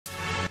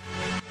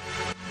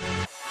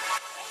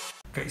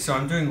Okay, so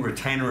I'm doing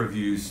retainer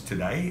reviews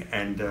today,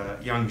 and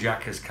young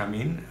Jack has come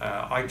in.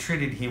 I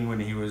treated him when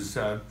he was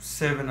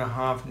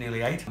 7.5,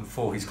 nearly 8,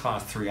 for his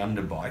class 3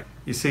 underbite.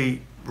 You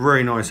see,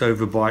 very nice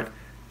overbite.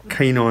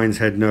 Canines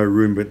had no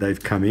room, but they've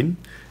come in.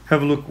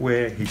 Have a look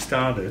where he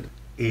started.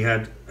 He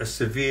had a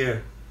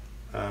severe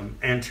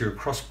anterior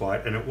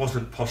crossbite, and it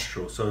wasn't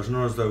postural, so it's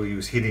not as though he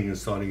was hitting and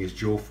sliding his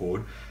jaw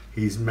forward.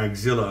 His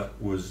maxilla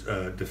was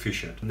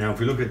deficient. Now,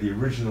 if we look at the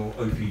original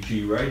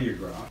OPG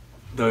radiograph,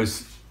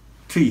 those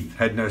teeth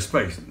had no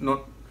space,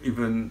 not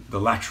even the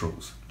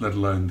laterals, let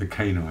alone the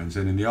canines.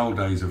 And in the old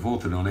days of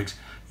orthodontics,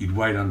 you'd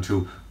wait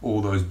until all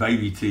those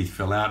baby teeth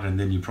fell out, and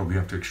then you probably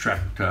have to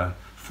extract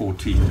 4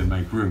 teeth to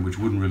make room, which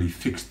wouldn't really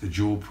fix the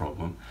jaw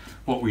problem.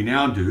 What we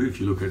now do, if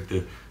you look at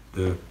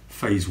the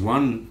phase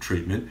 1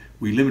 treatment,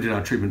 we limited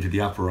our treatment to the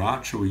upper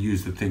arch, so we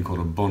used a thing called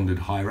a bonded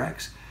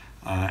hyrax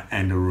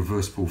and a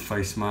reversible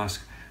face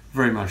mask,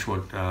 very much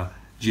what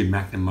Jim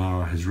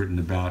McNamara has written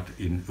about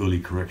in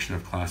early correction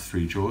of class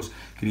 3 jaws.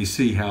 Can you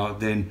see how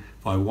then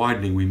by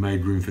widening we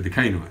made room for the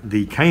canine?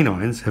 The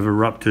canines have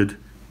erupted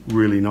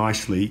really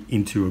nicely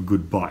into a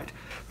good bite.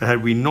 But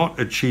had we not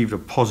achieved a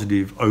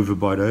positive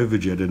overbite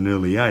overjet at an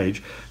early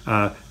age,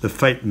 the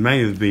fate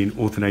may have been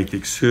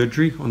orthodontic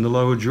surgery on the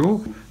lower jaw,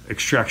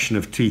 extraction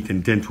of teeth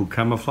and dental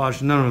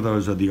camouflage. None of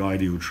those are the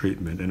ideal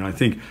treatment. And I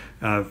think,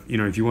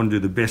 if you want to do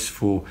the best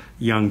for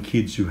young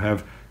kids who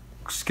have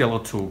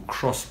skeletal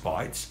cross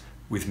bites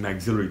with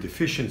maxillary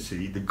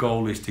deficiency, the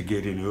goal is to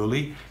get in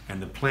early, and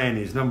the plan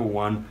is, number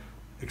 1,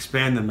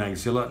 expand the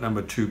maxilla,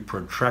 number 2,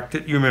 protract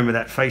it. You remember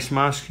that face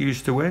mask you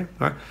used to wear,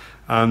 right?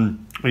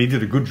 And you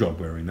did a good job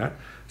wearing that.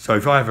 So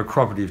if I have a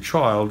cooperative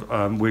child,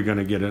 we're going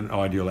to get an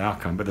ideal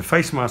outcome. But the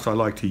face mask I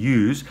like to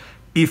use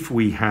if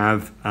we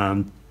have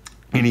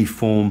any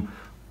form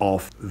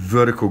of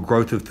vertical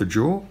growth of the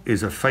jaw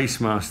is a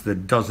face mask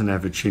that doesn't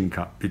have a chin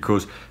cup,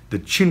 because the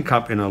chin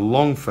cup in a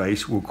long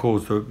face will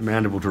cause the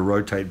mandible to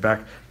rotate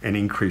back and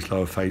increase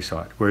lower face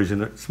height. Whereas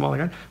in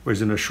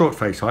a short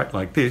face height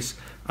like this,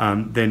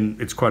 then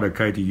it's quite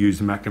okay to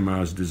use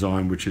McNamara's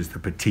design, which is the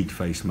petite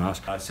face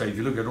mask. So if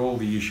you look at all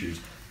the issues,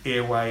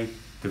 airway,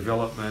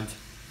 development,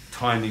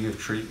 timing of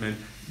treatment,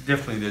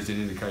 definitely there's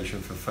an indication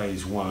for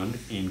phase 1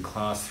 in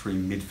class 3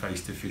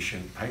 mid-face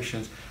deficient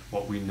patients,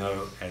 what we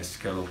know as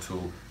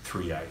skeletal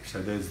 3A.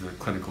 So there's the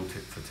clinical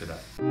tip for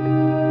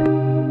today.